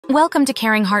Welcome to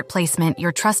Caring Heart Placement,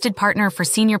 your trusted partner for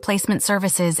senior placement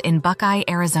services in Buckeye,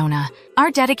 Arizona.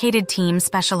 Our dedicated team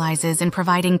specializes in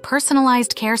providing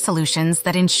personalized care solutions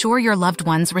that ensure your loved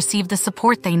ones receive the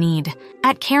support they need.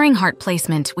 At Caring Heart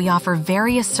Placement, we offer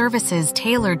various services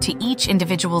tailored to each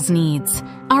individual's needs.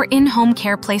 Our in-home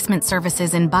care placement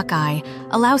services in Buckeye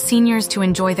allow seniors to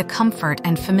enjoy the comfort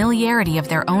and familiarity of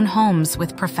their own homes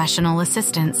with professional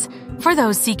assistance. For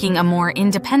those seeking a more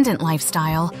independent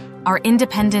lifestyle, our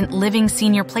independent living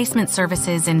senior placement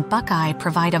services in Buckeye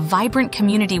provide a vibrant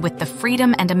community with the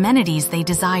freedom and amenities they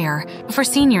desire. For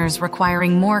seniors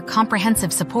requiring more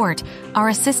comprehensive support, our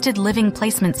assisted living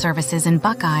placement services in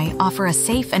Buckeye offer a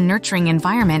safe and nurturing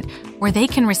environment where they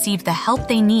can receive the help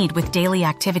they need with daily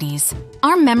activities.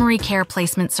 Our memory care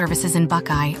placement services in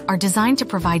Buckeye are designed to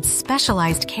provide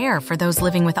specialized care for those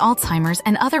living with Alzheimer's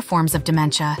and other forms of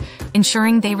dementia,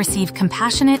 ensuring they receive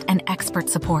compassionate and expert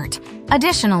support.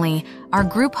 Additionally, our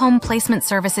group home placement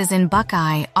services in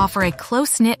Buckeye offer a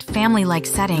close-knit family-like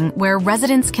setting where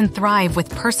residents can thrive with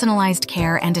personalized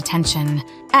care and attention.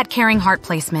 At Caring Heart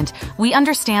Placement, we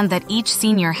understand that each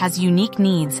senior has unique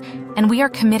needs, and we are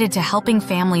committed to helping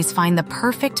families find the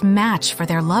perfect match for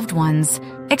their loved ones.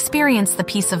 Experience the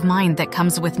peace of mind that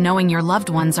comes with knowing your loved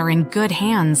ones are in good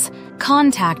hands.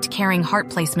 Contact Caring Heart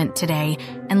Placement today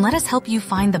and let us help you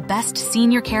find the best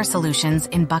senior care solutions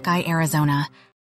in Buckeye, Arizona.